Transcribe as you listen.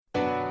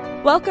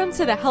Welcome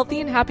to the Healthy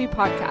and Happy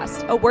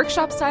Podcast, a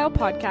workshop-style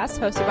podcast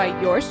hosted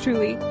by yours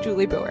truly,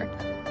 Julie Boer.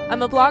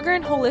 I'm a blogger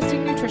and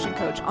holistic nutrition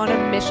coach on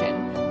a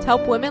mission to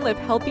help women live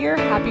healthier,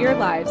 happier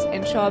lives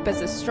and show up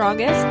as the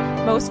strongest,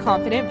 most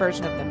confident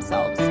version of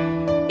themselves.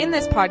 In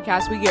this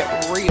podcast, we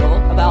get real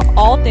about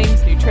all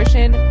things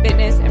nutrition,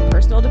 fitness, and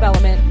personal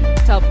development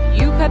to help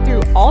you cut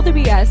through all the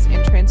BS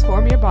and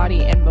transform your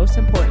body and, most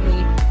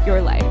importantly,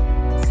 your life.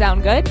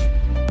 Sound good?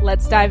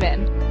 Let's dive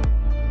in.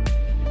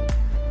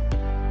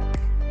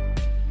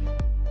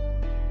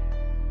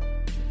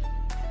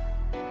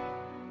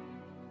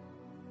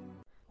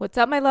 What's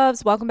up, my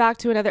loves? Welcome back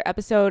to another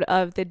episode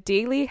of the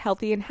Daily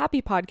Healthy and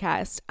Happy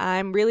Podcast.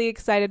 I'm really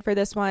excited for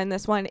this one.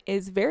 This one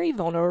is very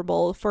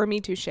vulnerable for me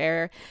to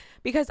share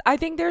because I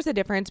think there's a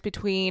difference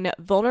between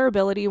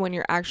vulnerability when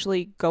you're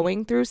actually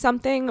going through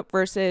something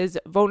versus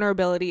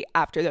vulnerability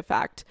after the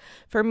fact.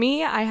 For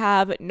me, I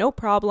have no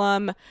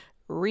problem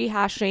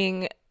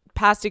rehashing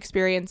past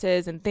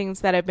experiences and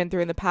things that I've been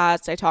through in the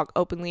past. I talk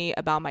openly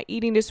about my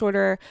eating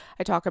disorder.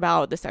 I talk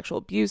about the sexual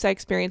abuse I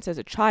experienced as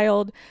a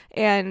child.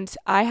 And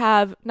I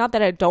have, not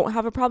that I don't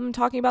have a problem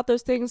talking about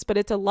those things, but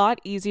it's a lot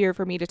easier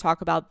for me to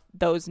talk about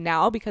those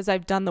now because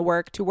I've done the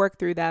work to work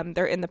through them.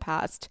 They're in the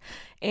past.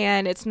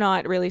 And it's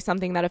not really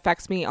something that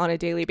affects me on a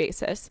daily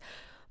basis.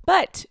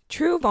 But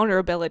true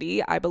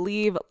vulnerability, I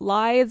believe,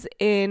 lies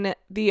in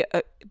the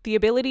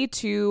ability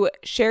to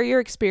share your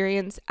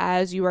experience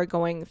as you are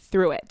going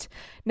through it.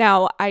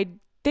 Now, I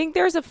think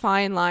there's a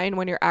fine line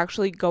when you're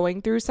actually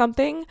going through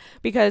something,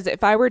 because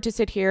if I were to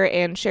sit here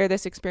and share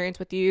this experience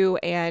with you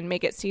and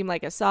make it seem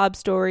like a sob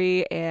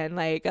story and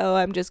like, oh,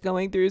 I'm just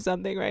going through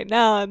something right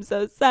now, I'm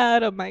so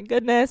sad, oh my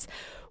goodness,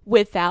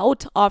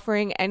 without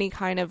offering any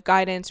kind of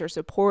guidance or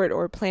support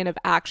or plan of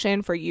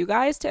action for you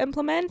guys to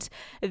implement,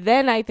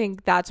 then I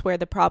think that's where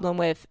the problem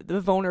with the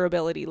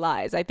vulnerability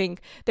lies. I think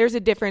there's a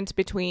difference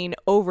between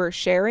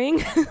oversharing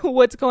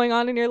what's going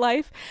on in your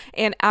life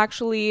and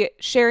actually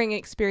sharing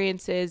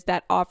experiences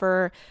that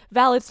offer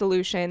valid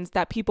solutions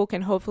that people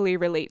can hopefully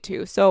relate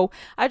to. So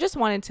I just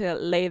wanted to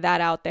lay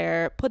that out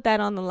there, put that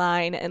on the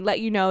line, and let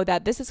you know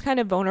that this is kind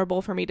of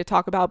vulnerable for me to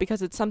talk about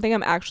because it's something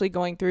I'm actually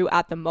going through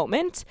at the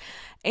moment.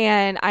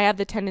 And I have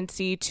the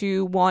tendency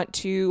to want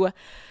to,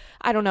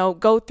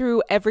 go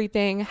through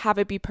everything, have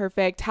it be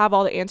perfect, have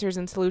all the answers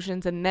and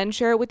solutions, and then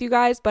share it with you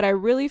guys. But I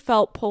really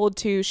felt pulled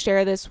to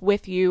share this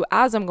with you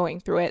as I'm going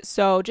through it.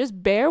 So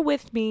just bear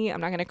with me. I'm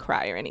not going to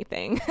cry or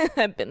anything.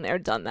 I've been there,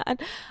 done that.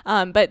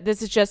 But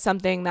this is just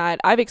something that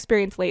I've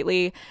experienced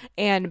lately.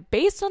 And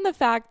based on the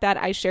fact that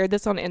I shared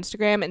this on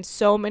Instagram and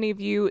so many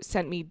of you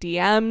sent me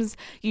DMs,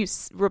 you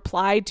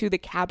replied to the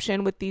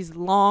caption with these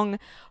long,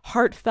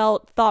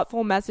 heartfelt,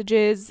 thoughtful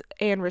messages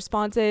and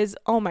responses.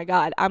 Oh my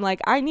God. I'm like,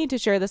 I need to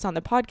share this on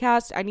the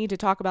podcast. I need to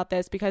talk about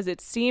this because it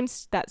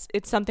seems that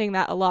it's something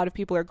that a lot of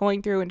people are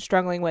going through and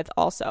struggling with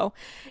also.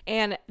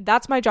 And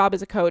that's my job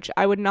as a coach.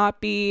 I would not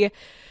be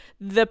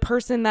the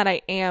person that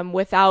I am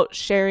without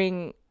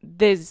sharing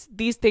these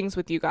things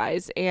with you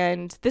guys.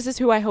 And this is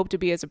who I hope to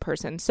be as a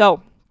person.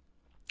 So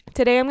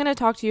today I'm going to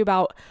talk to you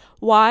about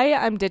why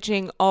I'm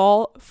ditching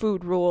all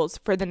food rules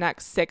for the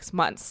next 6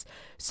 months.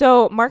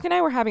 So Mark and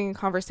I were having a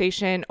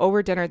conversation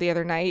over dinner the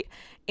other night,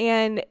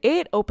 and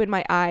it opened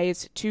my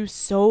eyes to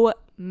so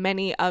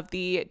many of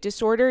the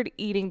disordered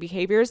eating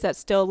behaviors that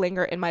still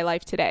linger in my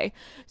life today.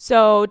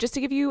 So just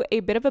to give you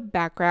a bit of a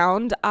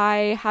background,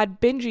 I had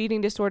binge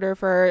eating disorder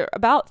for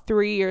about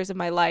 3 years of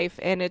my life,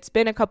 and it's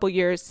been a couple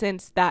years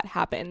since that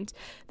happened.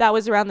 That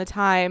was around the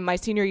time my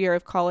senior year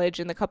of college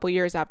and the couple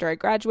years after I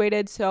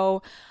graduated.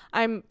 So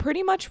I'm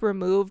pretty much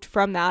removed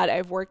from that.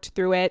 I've worked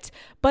through it,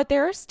 but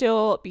there are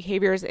still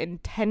behaviors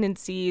and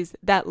tendencies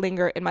that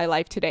linger in my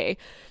life today.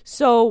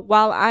 So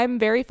while I'm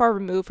very far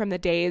removed from the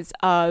days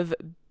of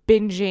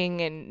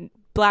binging and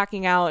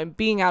blacking out and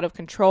being out of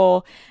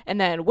control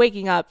and then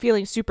waking up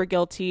feeling super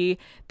guilty,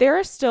 there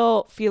are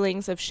still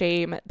feelings of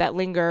shame that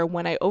linger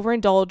when I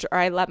overindulge or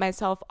I let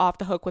myself off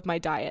the hook with my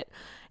diet.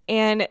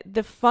 And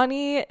the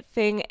funny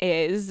thing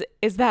is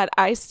that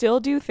I still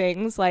do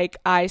things like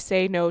I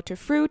say no to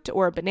fruit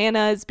or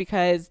bananas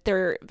because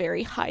they're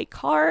very high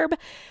carb.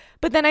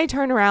 But then I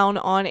turn around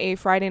on a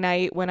Friday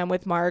night when I'm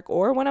with Mark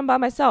or when I'm by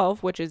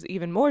myself, which is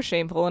even more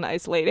shameful and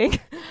isolating,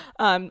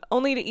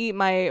 only to eat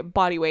my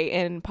body weight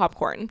in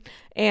popcorn.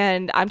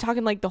 And I'm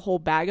talking like the whole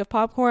bag of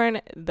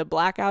popcorn, the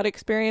blackout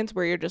experience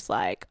where you're just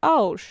like,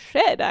 oh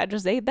shit, I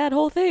just ate that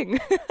whole thing.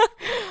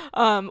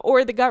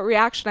 Or the gut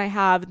reaction I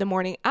have the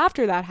morning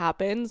after that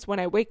happens when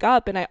I wake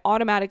up and I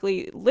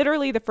automatically,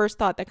 literally the first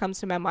thought that comes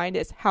to my mind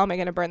is, how am I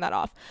going to burn that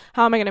off?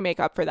 How am I going to make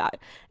up for that?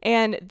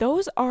 And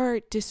those are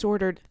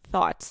disordered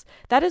thoughts.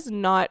 That is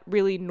not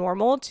really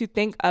normal to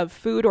think of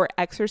food or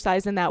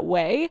exercise in that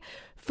way.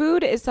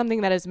 Food is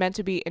something that is meant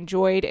to be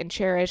enjoyed and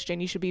cherished,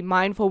 and you should be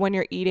mindful when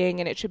you're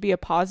eating, and it should be a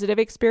positive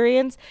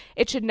experience.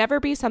 It should never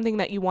be something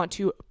that you want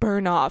to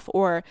burn off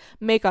or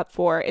make up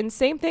for. And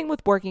same thing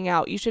with working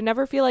out. You should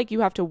never feel like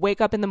you have to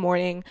wake up in the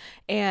morning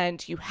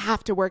and you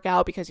have to work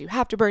out because you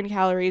have to burn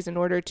calories in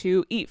order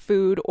to eat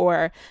food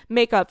or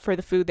make up for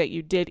the food that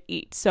you did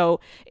eat. So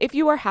if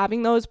you are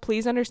having those,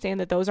 please understand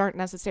that those aren't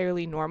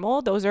necessarily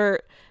normal. Those are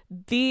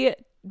the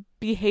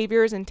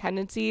behaviors and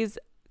tendencies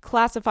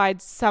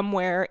classified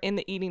somewhere in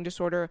the eating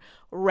disorder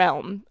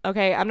realm.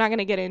 Okay, I'm not going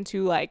to get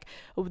into like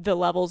the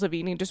levels of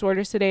eating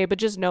disorders today, but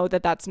just know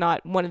that that's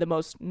not one of the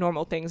most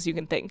normal things you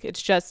can think.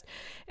 It's just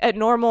a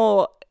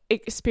normal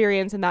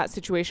experience in that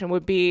situation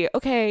would be,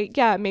 okay,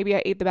 yeah, maybe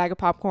I ate the bag of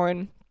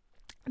popcorn.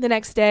 The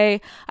next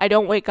day, I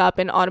don't wake up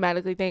and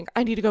automatically think,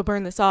 I need to go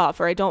burn this off,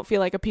 or I don't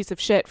feel like a piece of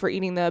shit for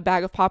eating the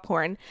bag of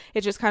popcorn.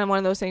 It's just kind of one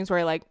of those things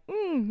where like,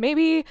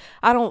 maybe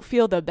I don't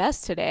feel the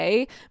best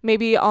today.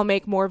 Maybe I'll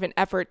make more of an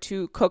effort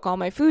to cook all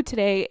my food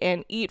today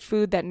and eat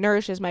food that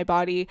nourishes my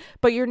body,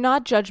 but you're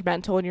not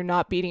judgmental and you're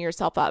not beating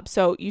yourself up.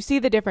 So you see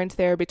the difference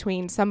there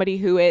between somebody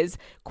who is,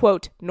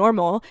 quote,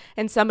 normal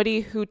and somebody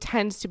who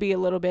tends to be a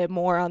little bit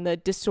more on the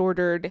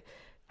disordered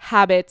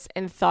habits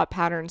and thought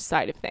patterns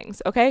side of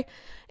things, okay?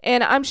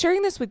 And I'm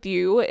sharing this with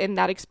you in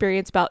that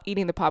experience about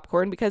eating the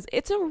popcorn because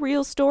it's a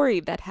real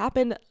story that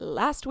happened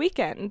last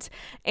weekend.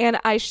 And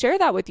I share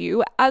that with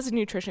you as a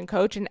nutrition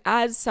coach and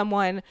as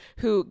someone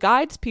who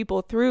guides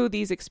people through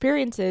these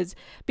experiences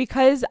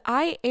because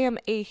I am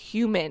a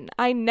human.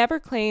 I never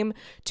claim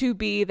to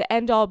be the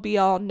end all be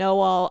all,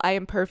 know all. I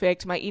am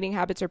perfect. My eating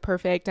habits are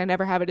perfect. I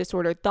never have a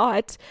disordered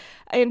thought.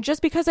 And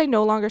just because I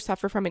no longer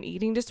suffer from an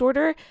eating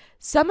disorder,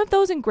 some of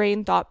those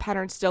ingrained thought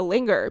patterns still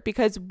linger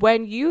because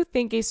when you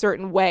think a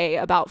certain way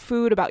about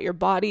food, about your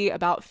body,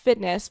 about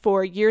fitness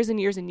for years and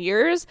years and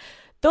years,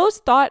 those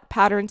thought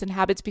patterns and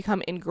habits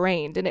become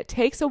ingrained and it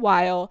takes a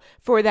while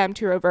for them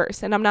to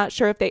reverse. And I'm not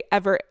sure if they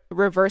ever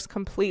reverse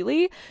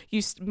completely.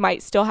 You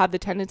might still have the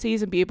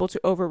tendencies and be able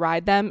to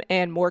override them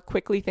and more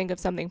quickly think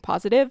of something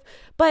positive,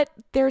 but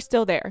they're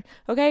still there.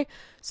 Okay.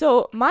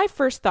 So my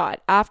first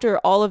thought after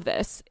all of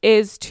this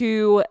is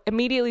to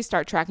immediately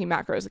start tracking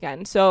macros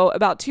again. So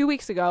about 2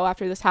 weeks ago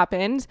after this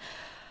happened,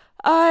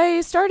 I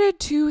started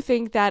to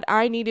think that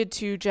I needed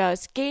to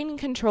just gain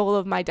control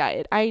of my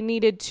diet. I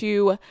needed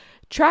to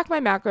track my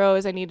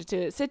macros. I needed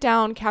to sit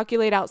down,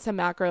 calculate out some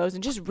macros,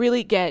 and just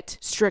really get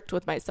strict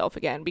with myself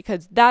again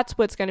because that's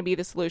what's going to be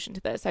the solution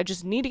to this. I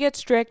just need to get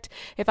strict.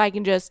 If I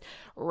can just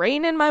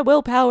rein in my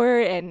willpower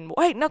and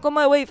white knuckle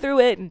my way through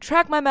it and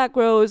track my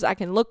macros, I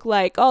can look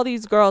like all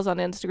these girls on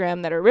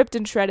Instagram that are ripped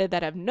and shredded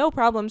that have no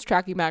problems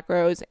tracking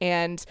macros,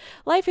 and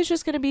life is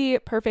just going to be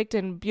perfect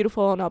and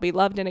beautiful and I'll be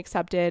loved and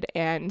accepted.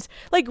 And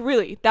like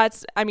really, I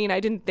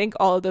didn't think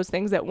all of those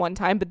things at one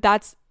time, but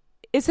that's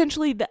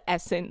essentially the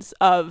essence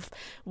of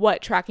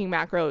what tracking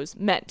macros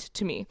meant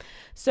to me.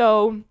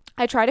 So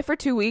I tried it for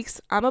 2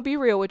 weeks. I'm gonna be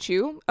real with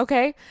you,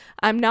 okay?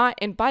 I'm not,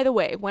 and by the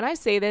way, when I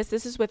say this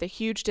is with a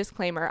huge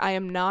disclaimer. I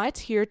am not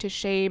here to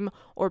shame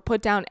or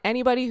put down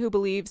anybody who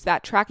believes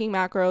that tracking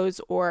macros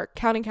or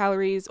counting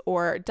calories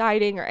or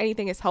dieting or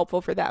anything is helpful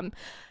for them.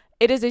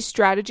 It is a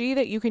strategy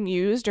that you can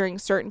use during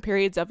certain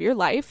periods of your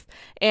life.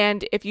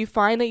 And if you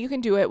find that you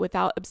can do it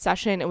without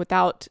obsession and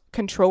without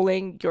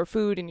controlling your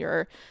food and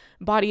your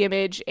body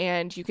image,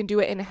 and you can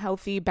do it in a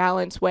healthy,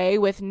 balanced way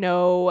with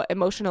no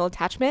emotional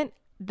attachment,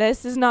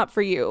 this is not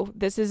for you.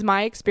 This is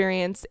my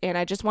experience, and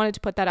I just wanted to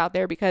put that out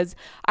there because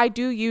I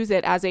do use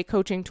it as a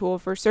coaching tool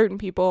for certain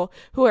people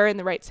who are in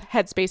the right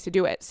headspace to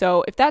do it.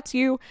 So if that's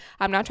you,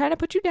 I'm not trying to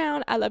put you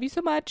down. I love you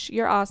so much.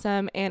 You're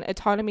awesome, and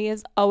autonomy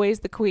is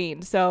always the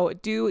queen. So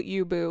do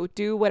you, boo.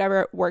 Do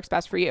whatever works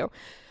best for you.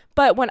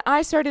 But when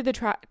I started the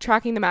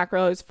tracking the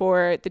macros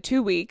for the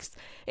 2 weeks,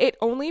 it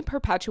only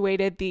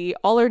perpetuated the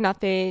all or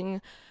nothing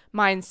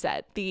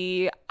mindset.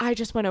 I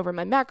just went over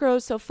my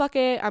macros, so fuck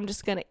it. I'm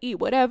just going to eat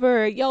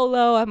whatever,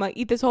 YOLO. I'm going to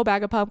eat this whole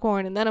bag of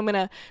popcorn and then I'm going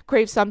to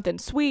crave something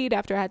sweet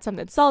after I had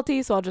something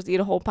salty. So I'll just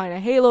eat a whole pint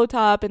of Halo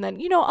Top and then,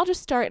 I'll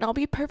just start and I'll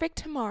be perfect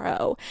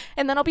tomorrow.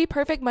 And then I'll be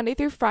perfect Monday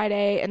through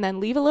Friday and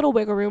then leave a little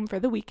wiggle room for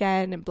the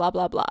weekend and blah,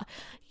 blah, blah.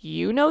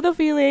 You know the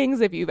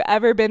feelings if you've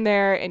ever been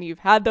there and you've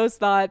had those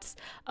thoughts.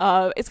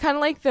 It's kind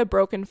of like the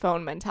broken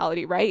phone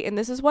mentality, right? And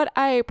this is what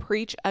I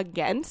preach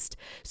against.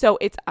 So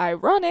it's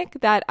ironic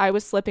that I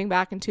was slipping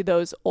back into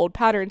those old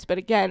patterns. But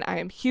again, I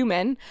am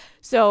human.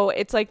 So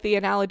it's like the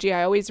analogy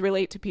I always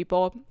relate to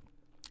people.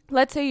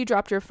 Let's say you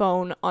dropped your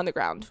phone on the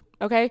ground,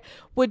 okay?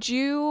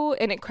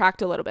 And it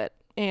cracked a little bit.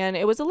 And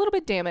it was a little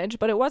bit damaged,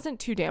 but it wasn't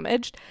too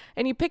damaged.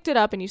 And you picked it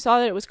up and you saw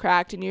that it was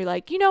cracked and you're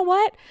like, you know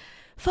what?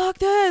 Fuck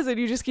this. And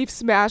you just keep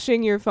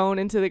smashing your phone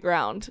into the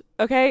ground.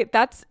 Okay.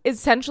 That's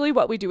essentially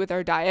what we do with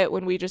our diet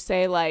when we just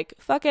say like,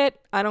 fuck it.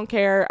 I don't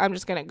care. I'm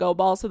just going to go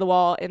balls to the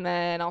wall and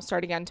then I'll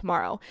start again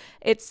tomorrow.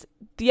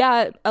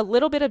 A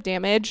little bit of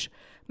damage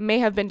may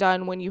have been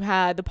done when you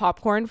had the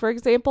popcorn, for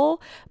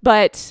example,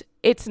 but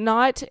it's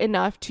not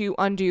enough to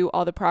undo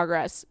all the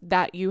progress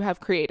that you have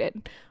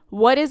created.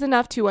 What is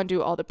enough to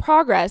undo all the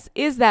progress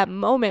is that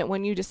moment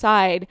when you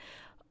decide,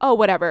 oh,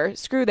 whatever,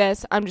 screw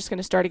this, I'm just going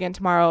to start again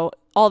tomorrow.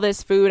 All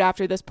this food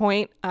after this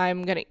point,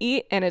 I'm going to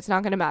eat and it's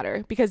not going to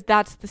matter, because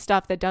that's the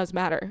stuff that does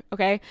matter,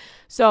 okay?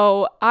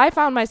 So I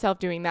found myself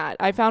doing that.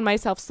 I found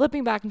myself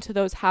slipping back into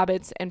those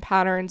habits and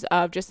patterns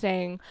of just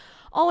saying,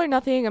 all or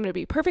nothing, I'm going to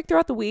be perfect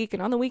throughout the week,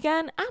 and on the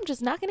weekend, I'm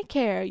just not going to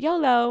care,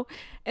 YOLO.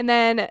 And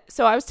then,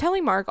 so I was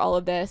telling Mark all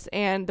of this,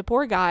 and the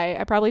poor guy,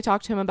 I probably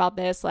talked to him about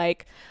this,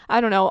 like,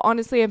 I don't know,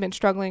 honestly, I've been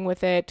struggling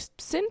with it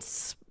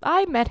since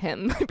I met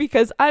him,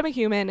 because I'm a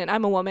human and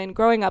I'm a woman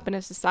growing up in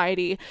a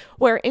society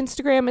where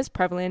Instagram is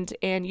prevalent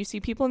and you see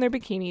people in their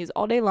bikinis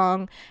all day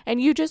long and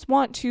you just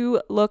want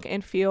to look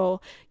and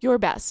feel your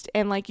best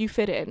and like you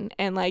fit in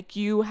and like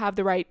you have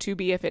the right to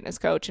be a fitness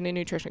coach and a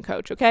nutrition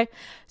coach, okay?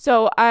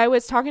 So I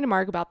was talking to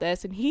Mark about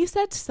this and he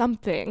said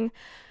something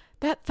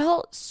that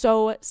felt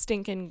so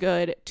stinking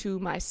good to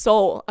my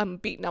soul. I'm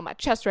beating on my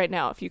chest right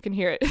now if you can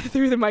hear it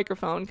through the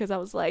microphone, because I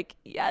was like,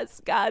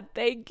 yes, God,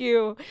 thank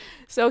you.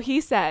 So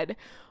he said,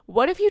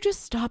 what if you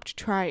just stopped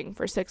trying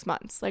for 6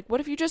 months? Like, what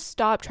if you just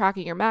stopped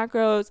tracking your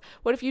macros?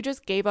 What if you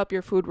just gave up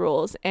your food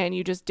rules and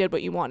you just did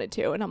what you wanted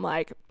to? And I'm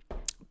like,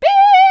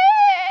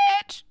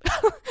 bitch,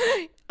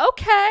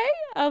 okay.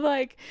 I'm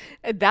like,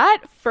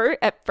 at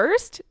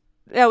first,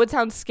 that would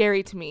sound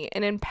scary to me.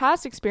 And in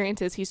past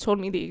experiences, he's told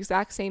me the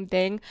exact same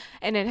thing,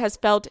 and it has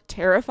felt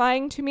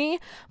terrifying to me.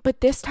 But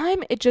this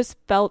time, it just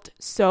felt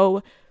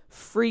so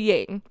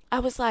freeing. I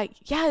was like,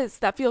 yes,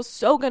 that feels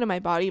so good in my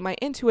body. My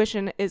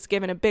intuition is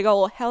giving a big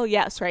old hell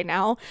yes right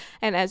now.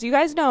 And as you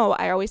guys know,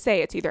 I always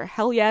say it's either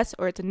hell yes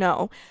or it's a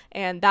no.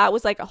 And that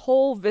was like a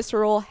whole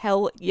visceral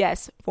hell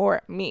yes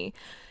for me.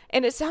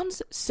 And it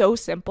sounds so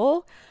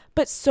simple,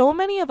 but so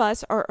many of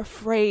us are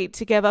afraid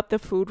to give up the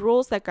food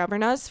rules that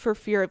govern us for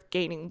fear of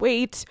gaining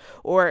weight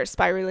or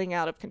spiraling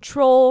out of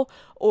control,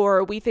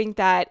 or we think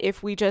that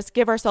if we just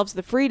give ourselves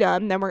the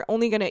freedom, then we're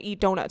only going to eat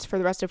donuts for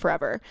the rest of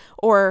forever,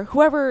 or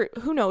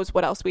who knows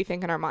what else we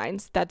think in our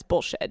minds. That's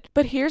bullshit.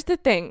 But here's the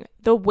thing.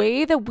 The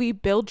way that we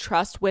build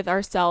trust with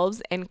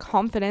ourselves and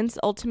confidence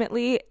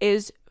ultimately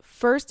is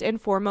first and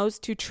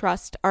foremost to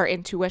trust our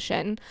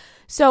intuition.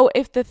 So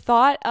if the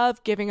thought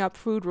of giving up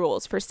food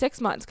rules for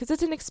 6 months, because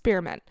it's an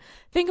experiment,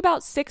 think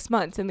about 6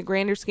 months in the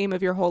grander scheme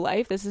of your whole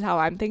life. This is how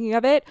I'm thinking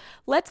of it.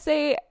 Let's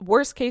say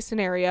worst case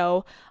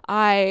scenario,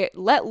 I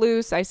let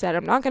loose. I said,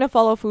 I'm not going to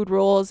follow food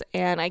rules,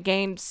 and I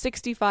gained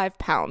 65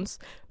 pounds.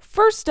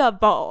 First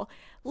of all,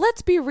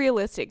 let's be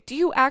realistic. Do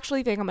you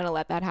actually think I'm going to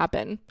let that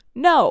happen?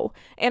 No.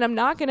 And I'm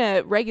not going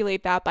to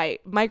regulate that by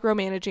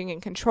micromanaging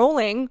and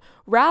controlling.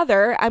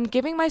 Rather, I'm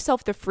giving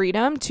myself the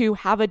freedom to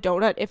have a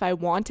donut if I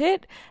want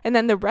it, and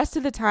then the rest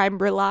of the time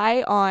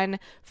rely on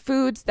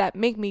foods that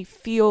make me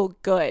feel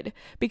good.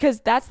 Because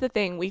that's the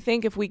thing. We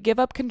think if we give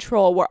up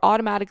control, we're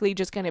automatically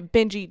just going to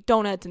binge eat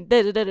donuts and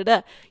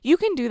da-da-da-da-da. You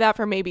can do that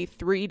for maybe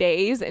 3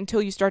 days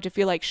until you start to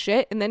feel like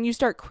shit, and then you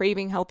start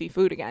craving healthy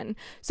food again.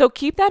 So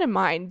keep that in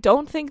mind.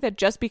 Don't think that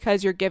just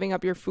because you're giving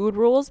up your food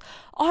rules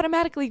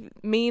automatically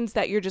means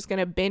that you're just going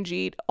to binge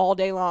eat all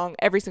day long,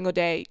 every single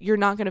day. You're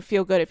not going to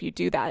feel good if you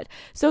do that.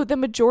 So the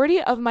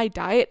majority of my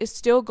diet is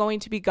still going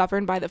to be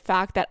governed by the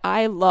fact that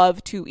I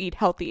love to eat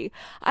healthy.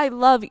 I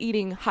love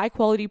eating high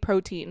quality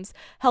proteins,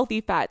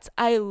 healthy fats.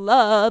 I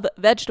love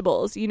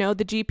vegetables. You know,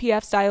 the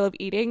GPF style of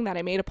eating that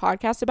I made a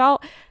podcast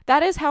about,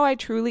 that is how I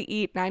truly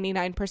eat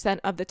 99%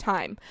 of the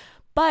time.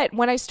 But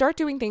when I start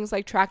doing things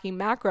like tracking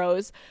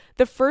macros,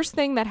 the first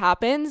thing that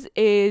happens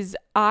is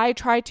I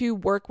try to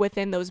work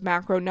within those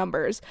macro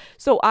numbers.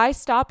 So I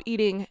stop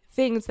eating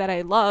things that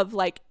I love,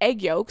 like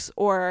egg yolks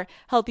or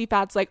healthy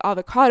fats like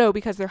avocado,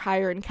 because they're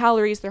higher in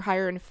calories, they're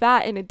higher in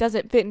fat, and it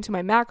doesn't fit into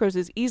my macros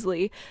as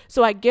easily.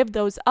 So I give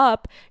those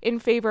up in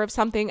favor of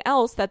something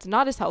else that's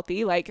not as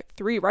healthy, like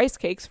 3 rice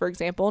cakes, for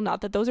example. Not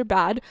that those are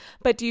bad,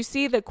 but do you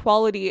see the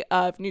quality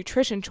of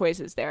nutrition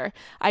choices there?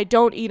 I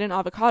don't eat an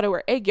avocado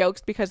or egg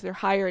yolks because they're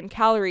higher in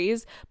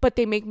calories, but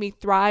they make me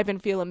thrive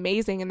and feel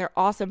amazing, and they're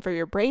awesome for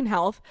your brain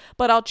health.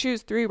 But I'll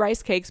choose 3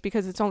 rice cakes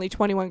because it's only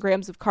 21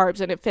 grams of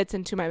carbs and it fits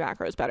into my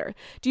macros better.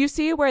 Do you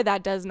see where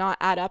that does not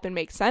add up and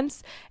make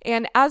sense?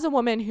 And as a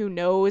woman who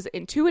knows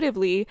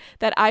intuitively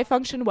that I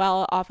function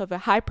well off of a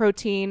high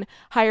protein,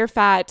 higher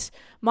fat,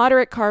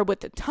 moderate carb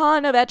with a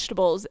ton of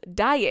vegetables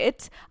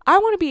diet, I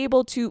want to be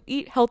able to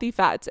eat healthy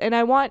fats, and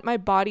I want my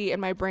body and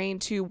my brain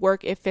to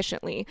work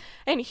efficiently.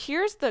 And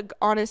here's the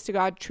honest to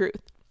God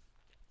truth.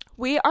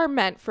 We are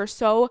meant for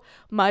so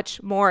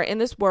much more in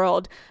this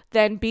world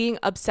than being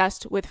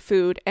obsessed with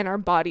food and our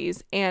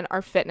bodies and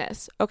our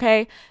fitness,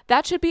 okay?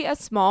 That should be a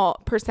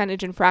small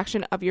percentage and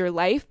fraction of your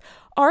life.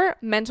 Our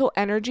mental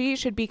energy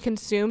should be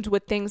consumed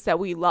with things that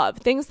we love,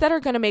 things that are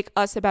going to make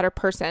us a better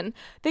person,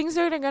 things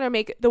that are going to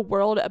make the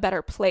world a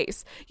better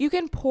place. You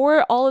can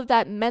pour all of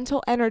that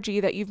mental energy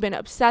that you've been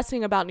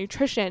obsessing about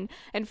nutrition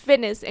and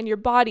fitness and your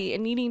body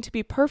and needing to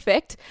be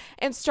perfect,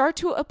 and start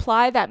to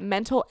apply that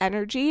mental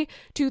energy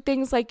to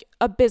things like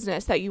a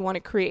business that you want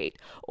to create,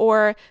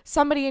 or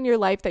somebody in your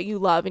life that you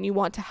love and you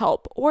want to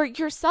help, or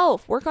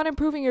yourself. Work on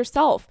improving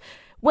yourself.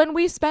 When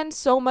we spend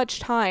so much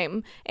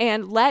time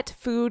and let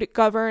food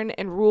govern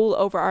and rule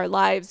over our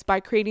lives by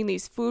creating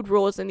these food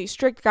rules and these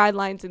strict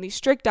guidelines and these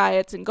strict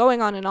diets and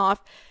going on and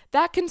off,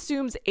 that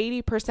consumes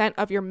 80%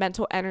 of your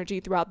mental energy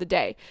throughout the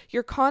day.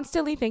 You're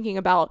constantly thinking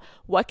about,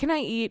 what can I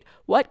eat?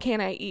 What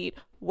can I eat?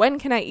 When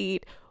can I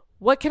eat?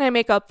 What can I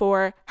make up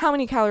for? How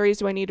many calories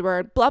do I need to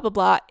burn? Blah, blah,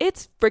 blah.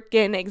 It's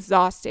freaking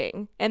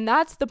exhausting. And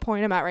that's the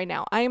point I'm at right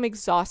now. I am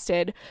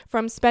exhausted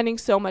from spending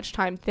so much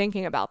time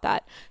thinking about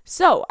that.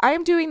 So I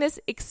am doing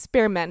this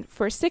experiment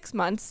for 6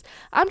 months.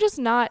 I'm just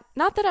not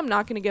that I'm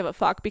not going to give a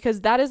fuck,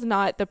 because that is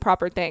not the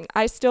proper thing.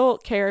 I still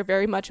care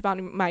very much about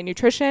my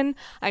nutrition.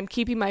 I'm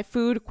keeping my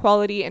food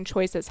quality and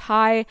choices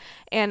high,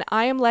 and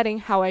I am letting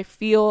how I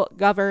feel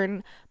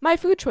govern my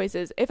food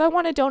choices. If I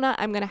want a donut,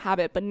 I'm going to have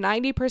it, but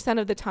 90%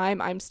 of the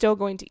time I'm still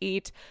going to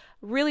eat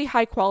really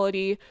high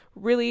quality,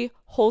 really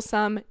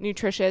wholesome,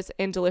 nutritious,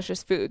 and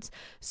delicious foods.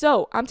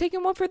 So I'm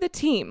taking one for the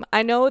team.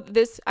 I know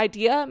this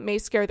idea may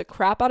scare the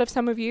crap out of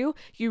some of you.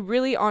 You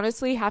really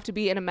honestly have to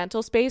be in a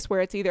mental space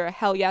where it's either a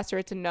hell yes or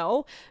it's a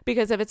no,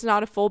 because if it's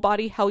not a full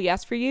body hell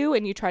yes for you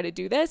and you try to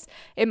do this,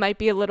 it might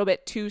be a little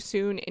bit too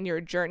soon in your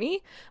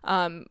journey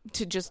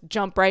to just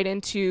jump right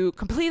into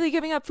completely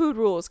giving up food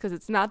rules, because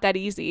it's not that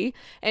easy.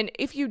 And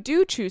if you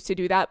do choose to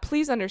do that,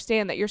 please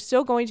understand that you're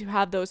still going to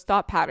have those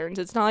thought patterns.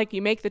 It's not like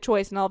you make the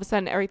choice and all of a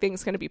sudden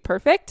everything's going to be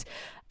perfect.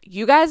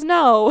 You guys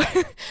know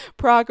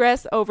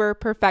progress over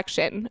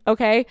perfection,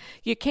 okay?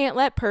 You can't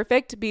let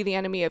perfect be the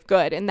enemy of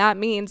good. And that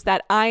means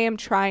that I am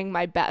trying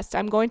my best.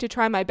 I'm going to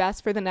try my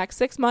best for the next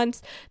 6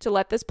 months to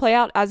let this play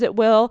out as it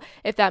will.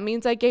 If that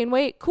means I gain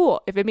weight,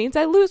 cool. If it means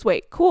I lose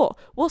weight, cool.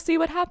 We'll see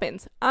what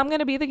happens. I'm going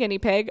to be the guinea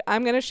pig.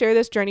 I'm going to share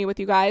this journey with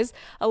you guys.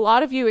 A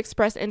lot of you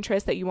expressed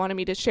interest that you wanted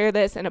me to share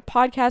this in a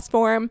podcast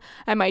form.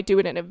 I might do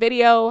it in a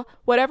video,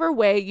 whatever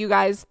way you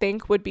guys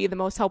think would be the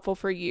most helpful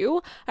for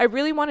you. I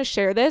really want to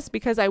share this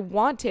because I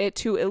want it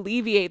to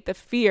alleviate the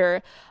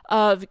fear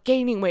of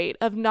gaining weight,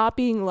 of not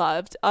being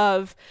loved,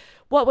 of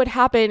what would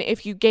happen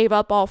if you gave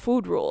up all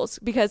food rules.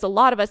 Because a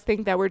lot of us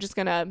think that we're just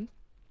going to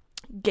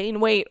gain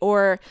weight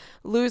or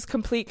lose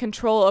complete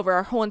control over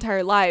our whole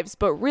entire lives,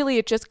 but really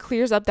it just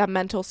clears up that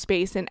mental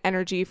space and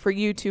energy for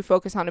you to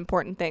focus on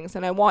important things.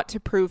 And I want to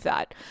prove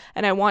that,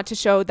 and I want to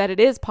show that it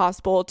is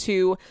possible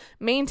to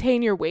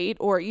maintain your weight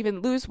or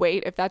even lose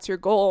weight if that's your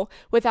goal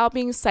without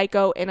being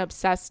psycho and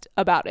obsessed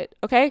about it,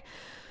 okay?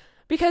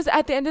 Because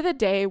at the end of the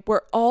day,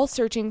 we're all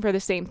searching for the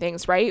same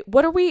things, right?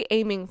 What are we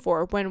aiming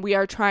for when we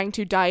are trying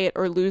to diet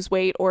or lose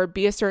weight or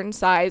be a certain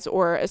size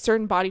or a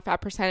certain body fat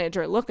percentage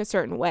or look a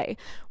certain way?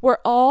 We're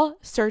all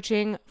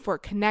searching for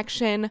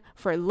connection,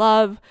 for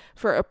love,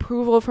 for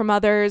approval from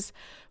others,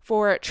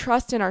 for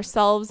trust in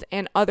ourselves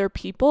and other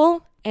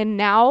people. And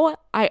now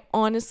I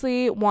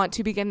honestly want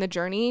to begin the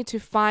journey to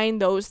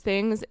find those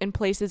things in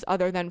places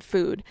other than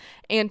food,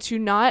 and to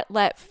not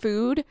let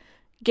food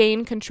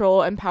gain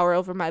control and power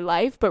over my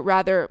life, but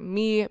rather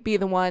me be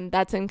the one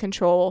that's in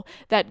control,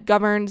 that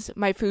governs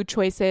my food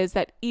choices,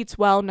 that eats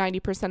well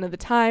 90% of the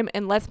time,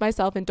 and lets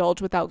myself indulge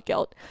without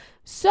guilt.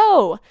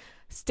 So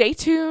stay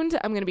tuned.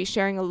 I'm going to be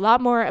sharing a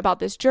lot more about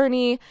this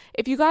journey.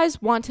 If you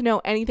guys want to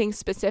know anything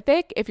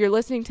specific, if you're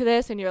listening to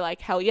this and you're like,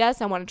 hell yes,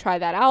 I want to try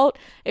that out.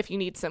 If you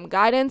need some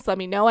guidance, let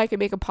me know. I can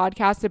make a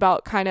podcast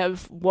about kind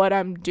of what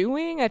I'm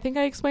doing. I think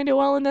I explained it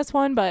well in this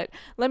one, but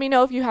let me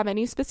know if you have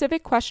any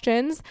specific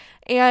questions.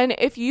 And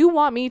if you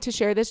want me to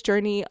share this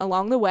journey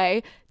along the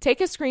way, take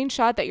a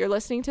screenshot that you're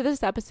listening to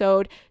this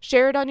episode,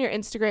 share it on your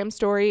Instagram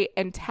story,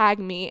 and tag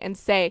me and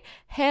say,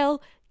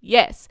 hell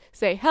yes.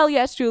 Say, hell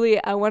yes,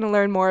 Julie, I want to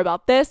learn more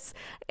about this,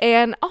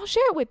 and I'll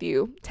share it with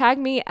you. Tag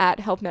me at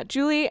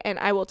HealthNutJulie, and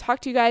I will talk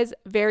to you guys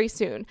very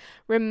soon.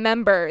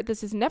 Remember,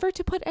 this is never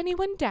to put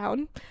anyone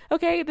down,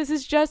 okay? This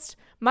is just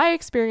my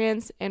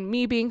experience and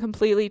me being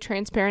completely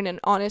transparent and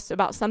honest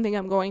about something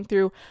I'm going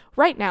through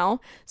right now.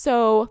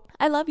 So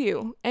I love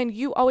you, and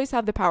you always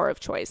have the power of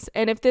choice.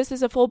 And if this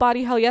is a full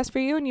body hell yes for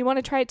you and you want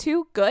to try it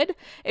too, good.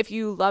 If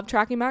you love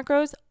tracking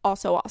macros,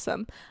 also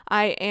awesome.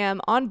 I am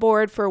on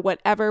board for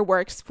whatever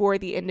works for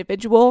the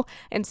individual.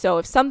 And so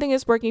if something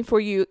is working for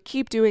you,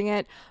 keep doing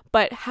it,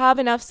 but have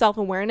enough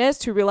self-awareness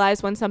to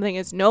realize when something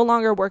is no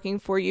longer working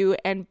for you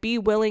and be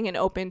willing and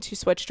open to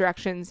switch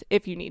directions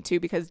if you need to,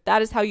 because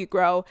that is how you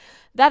grow.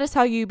 That is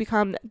how you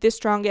become the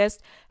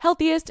strongest,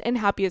 healthiest, and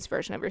happiest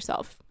version of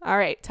yourself. All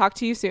right, talk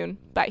to you soon.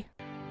 Bye.